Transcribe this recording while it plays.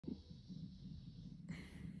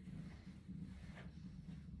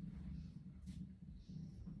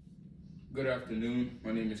Good afternoon.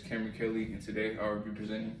 My name is Cameron Kelly, and today I will be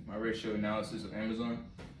presenting my ratio analysis of Amazon.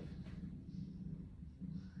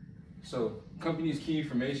 So, company's key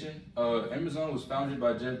information. Amazon was founded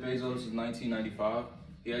by Jeff Bezos in 1995.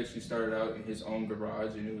 He actually started out in his own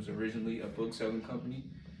garage, and it was originally a book-selling company.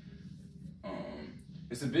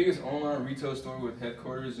 It's the biggest online retail store with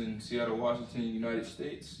headquarters in Seattle, Washington, United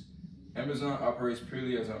States. Amazon operates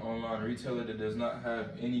purely as an online retailer that does not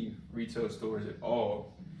have any retail stores at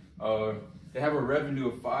all. They have a revenue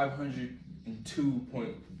of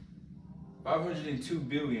 502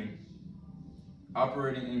 billion,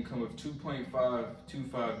 operating income of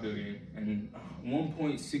 2.525 billion, and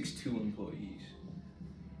 1.62 employees.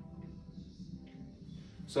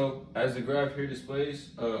 So, as the graph here displays,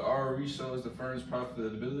 ROE shows the firm's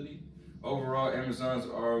profitability. Overall, Amazon's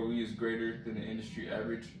ROE is greater than the industry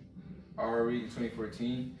average ROE in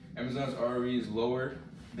 2014. Amazon's ROE is lower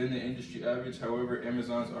than the industry average. However,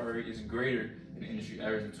 Amazon's ROE is greater than the industry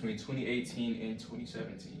average between 2018 and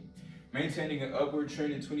 2017. Maintaining an upward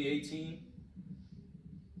trend in 2018,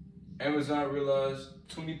 Amazon realized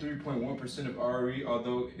 23.1% of ROE,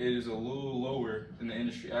 although it is a little lower than the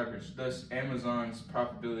industry average. Thus, Amazon's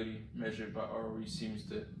profitability measured by ROE seems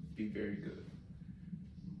to be very good.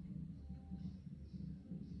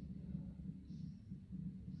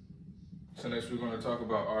 So next we're going to talk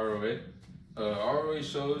about ROA. ROA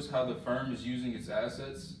shows how the firm is using its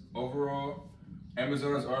assets. Overall,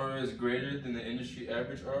 Amazon's ROA is greater than the industry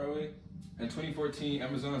average ROA. In 2014,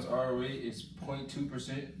 Amazon's ROA is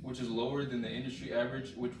 0.2%, which is lower than the industry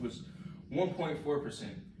average, which was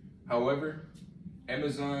 1.4%. However,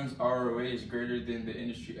 Amazon's ROA is greater than the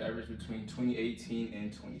industry average between 2018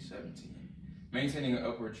 and 2017, maintaining an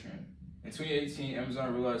upward trend. In 2018,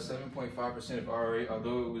 Amazon realized 7.5% of ROA,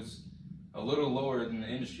 although it was a little lower than the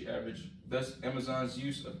industry average. Thus, Amazon's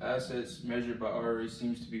use of assets measured by ROA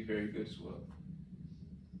seems to be very good as well.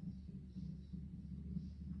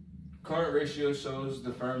 Current ratio shows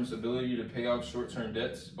the firm's ability to pay off short-term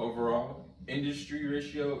debts. Overall, industry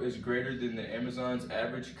ratio is greater than the Amazon's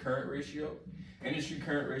average current ratio. Industry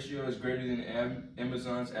current ratio is greater than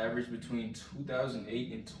Amazon's average between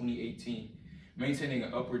 2008 and 2018, maintaining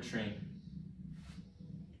an upward trend.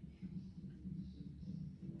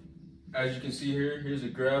 As you can see here, here's a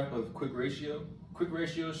graph of quick ratio. Quick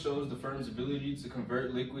ratio shows the firm's ability to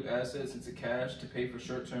convert liquid assets into cash to pay for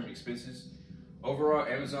short-term expenses. Overall,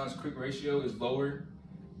 Amazon's quick ratio is lower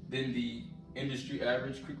than the industry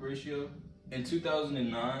average quick ratio. In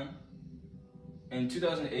 2008 and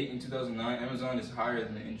 2009, Amazon is higher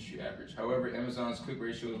than the industry average. However, Amazon's quick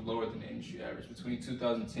ratio is lower than the industry average between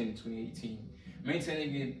 2010 and 2018,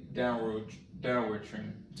 maintaining a downward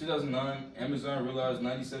trend. In 2009, Amazon realized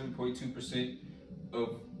 97.2%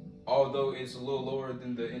 of, although it's a little lower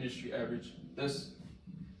than the industry average. Thus,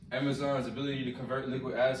 Amazon's ability to convert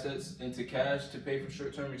liquid assets into cash to pay for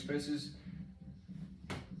short-term expenses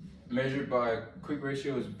measured by quick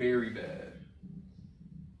ratio is very bad.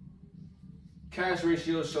 Cash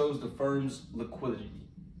ratio shows the firm's liquidity.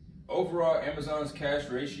 Overall, Amazon's cash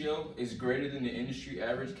ratio is greater than the industry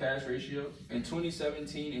average cash ratio. In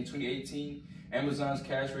 2017 and 2018, Amazon's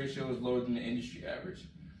cash ratio is lower than the industry average.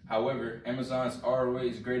 However, Amazon's ROA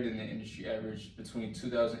is greater than the industry average between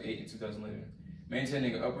 2008 and 2011.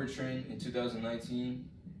 Maintaining an upward trend in 2019,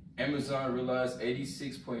 Amazon realized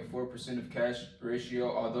 86.4% of cash ratio,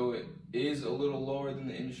 although it is a little lower than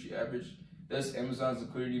the industry average. Thus, Amazon's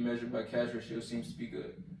liquidity measured by cash ratio seems to be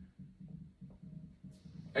good.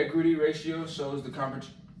 Equity ratio shows the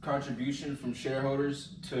contribution from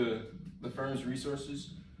shareholders to the firm's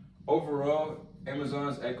resources. Overall,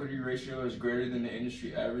 Amazon's equity ratio is greater than the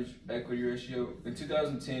industry average equity ratio. In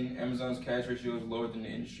 2010, Amazon's cash ratio is lower than the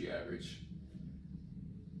industry average.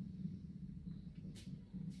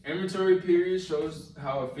 Inventory period shows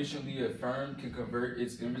how efficiently a firm can convert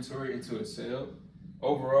its inventory into a sale.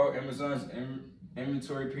 Overall, Amazon's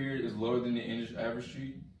inventory period is lower than the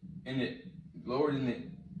industry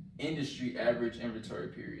average inventory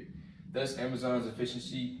period. Thus, Amazon's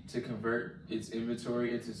efficiency to convert its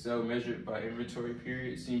inventory into sale measured by inventory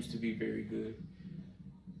period seems to be very good.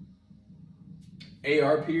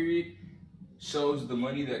 AR period shows the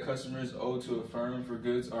money that customers owe to a firm for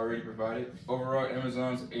goods already provided. Overall,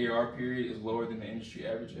 Amazon's AR period is lower than the industry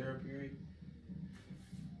average AR period.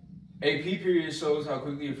 AP period shows how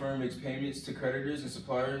quickly a firm makes payments to creditors and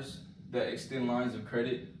suppliers that extend lines of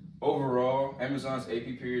credit. Overall, Amazon's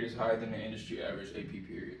AP period is higher than the industry average AP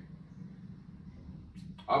period.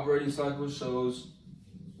 Operating cycle shows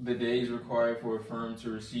the days required for a firm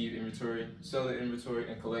to receive inventory, sell the inventory,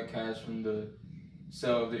 and collect cash from the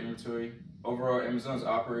sell of the inventory. Overall, Amazon's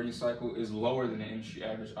operating cycle is lower than the industry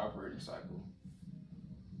average operating cycle.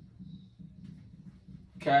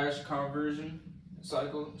 Cash conversion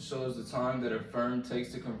cycle shows the time that a firm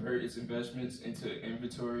takes to convert its investments into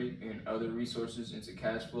inventory and other resources into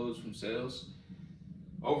cash flows from sales.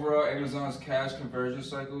 Overall, Amazon's cash conversion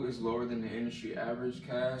cycle is lower than the industry average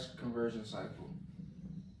cash conversion cycle.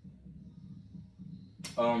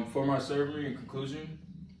 For my summary and conclusion,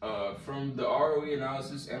 from the ROE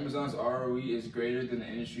analysis, Amazon's ROE is greater than the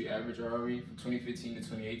industry average ROE from 2015 to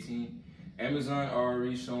 2018. Amazon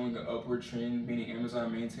ROE showing an upward trend, meaning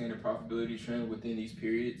Amazon maintained a profitability trend within these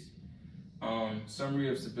periods. Summary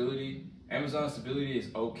of stability. Amazon's stability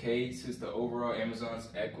is okay since the overall Amazon's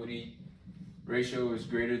equity ratio is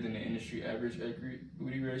greater than the industry average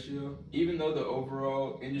equity ratio. Even though the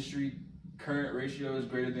overall industry current ratio is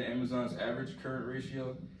greater than Amazon's average current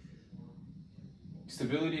ratio,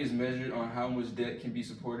 stability is measured on how much debt can be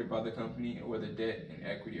supported by the company and whether debt and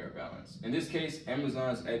equity are balanced. In this case,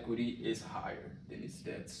 Amazon's equity is higher than its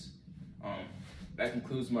debts. That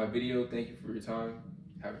concludes my video. Thank you for your time.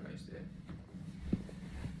 Have a nice day.